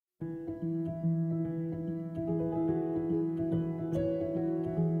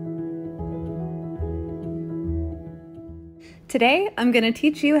Today, I'm going to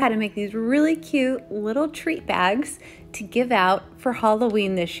teach you how to make these really cute little treat bags to give out for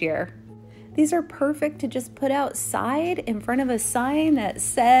Halloween this year. These are perfect to just put outside in front of a sign that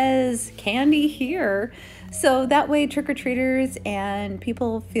says candy here. So that way trick-or-treaters and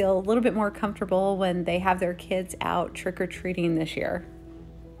people feel a little bit more comfortable when they have their kids out trick-or-treating this year.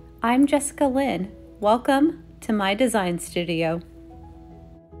 I'm Jessica Lynn. Welcome to my design studio.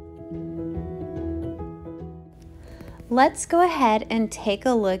 Let's go ahead and take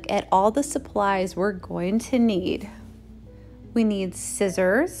a look at all the supplies we're going to need. We need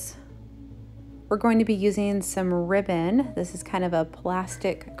scissors. We're going to be using some ribbon. This is kind of a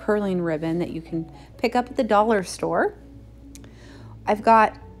plastic curling ribbon that you can pick up at the dollar store. I've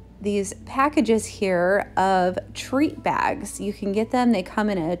got these packages here of treat bags. You can get them, they come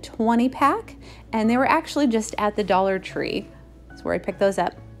in a 20 pack, and they were actually just at the Dollar Tree. That's where I picked those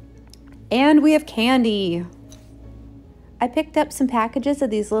up. And we have candy. I picked up some packages of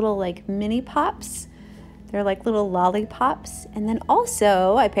these little like mini pops. They're like little lollipops. And then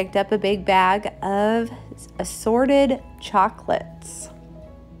also I picked up a big bag of assorted chocolates.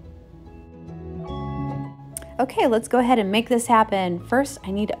 Okay, let's go ahead and make this happen. First,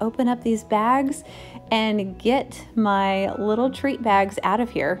 I need to open up these bags and get my little treat bags out of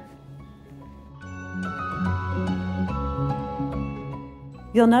here.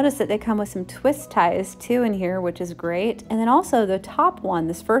 You'll notice that they come with some twist ties too in here, which is great. And then also the top one,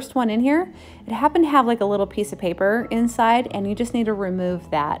 this first one in here, it happened to have like a little piece of paper inside and you just need to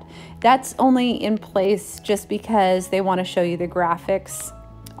remove that. That's only in place just because they want to show you the graphics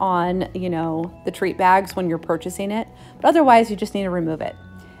on, the treat bags when you're purchasing it. But otherwise you just need to remove it.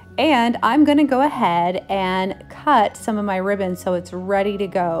 And I'm gonna go ahead and cut some of my ribbon so it's ready to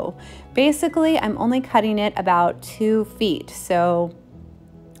go. Basically, I'm only cutting it about 2 feet. So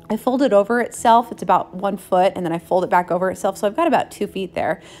I fold it over itself, it's about 1 foot, and then I fold it back over itself. So I've got about 2 feet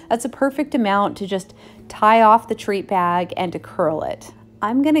there. That's a perfect amount to just tie off the treat bag and to curl it.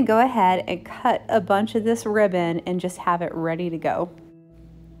 I'm gonna go ahead and cut a bunch of this ribbon and just have it ready to go.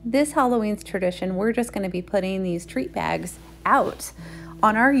 This Halloween's tradition, we're just gonna be putting these treat bags out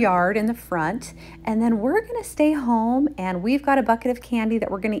on our yard in the front, and then we're gonna stay home and we've got a bucket of candy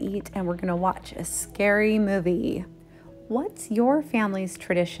that we're gonna eat and we're gonna watch a scary movie. What's your family's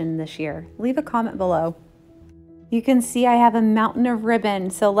tradition this year? Leave a comment below. You can see I have a mountain of ribbon,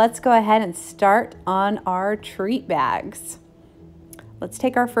 so let's go ahead and start on our treat bags. Let's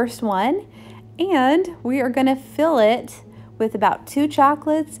take our first one and we are gonna fill it with about 2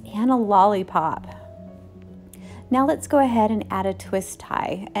 chocolates and a lollipop. Now let's go ahead and add a twist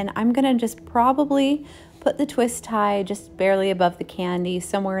tie, and I'm gonna just probably put the twist tie just barely above the candy,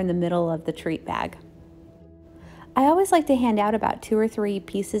 somewhere in the middle of the treat bag. I always like to hand out about 2 or 3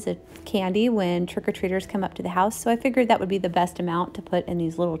 pieces of candy when trick-or-treaters come up to the house, so I figured that would be the best amount to put in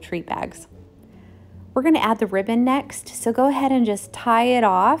these little treat bags. We're gonna add the ribbon next, so go ahead and just tie it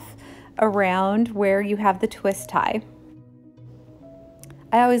off around where you have the twist tie.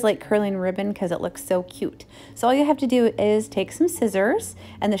 I always like curling ribbon because it looks so cute. So all you have to do is take some scissors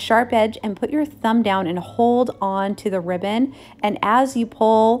and the sharp edge and put your thumb down and hold on to the ribbon, and as you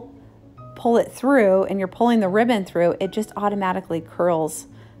pull it through and you're pulling the ribbon through, it just automatically curls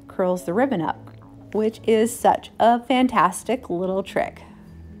the ribbon up, which is such a fantastic little trick.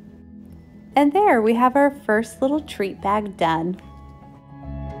 And there we have our first little treat bag done.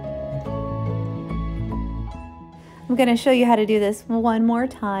 I'm going to show you how to do this one more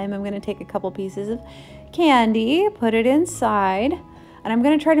time. I'm going to take a couple pieces of candy, put it inside, and I'm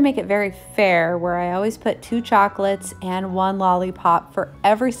going to try to make it very fair, where I always put 2 chocolates and 1 lollipop for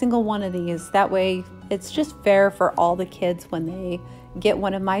every single one of these. That way it's just fair for all the kids when they get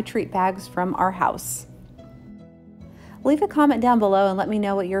one of my treat bags from our house. Leave a comment down below and let me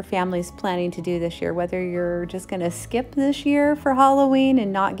know what your family's planning to do this year, whether you're just going to skip this year for Halloween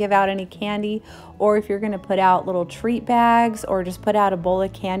and not give out any candy, or if you're going to put out little treat bags or just put out a bowl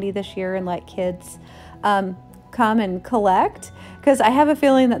of candy this year and let kids come and collect, because I have a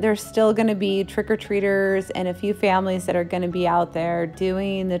feeling that there's still going to be trick-or-treaters and a few families that are going to be out there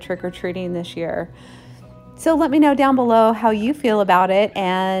doing the trick-or-treating this year. So let me know down below how you feel about it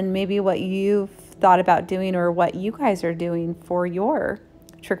and maybe what you've thought about doing or what you guys are doing for your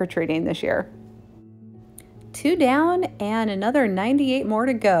trick-or-treating this year. 2 down and another 98 more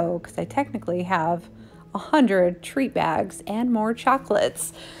to go, because I technically have 100 treat bags and more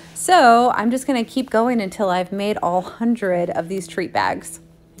chocolates. So I'm just going to keep going until I've made all 100 of these treat bags.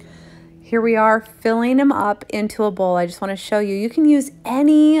 Here we are filling them up into a bowl. I just want to show you, you can use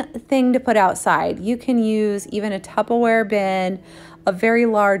anything to put outside. You can use even a Tupperware bin. a very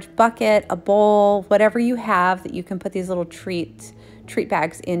large bucket, a bowl, whatever you have that you can put these little treat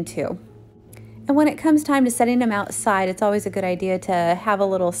bags into. And when it comes time to setting them outside, it's always a good idea to have a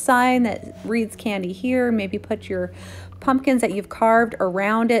little sign that reads candy here. Maybe put your pumpkins that you've carved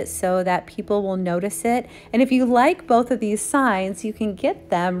around it so that people will notice it. And if you like both of these signs, you can get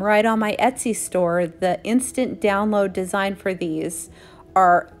them right on my Etsy store. The instant download design for these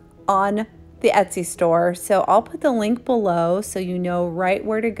are on the Etsy store. So I'll put the link below so you know right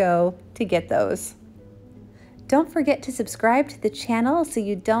where to go to get those. Don't forget to subscribe to the channel so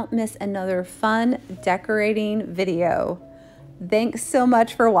you don't miss another fun decorating video. Thanks so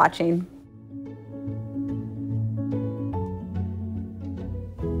much for watching.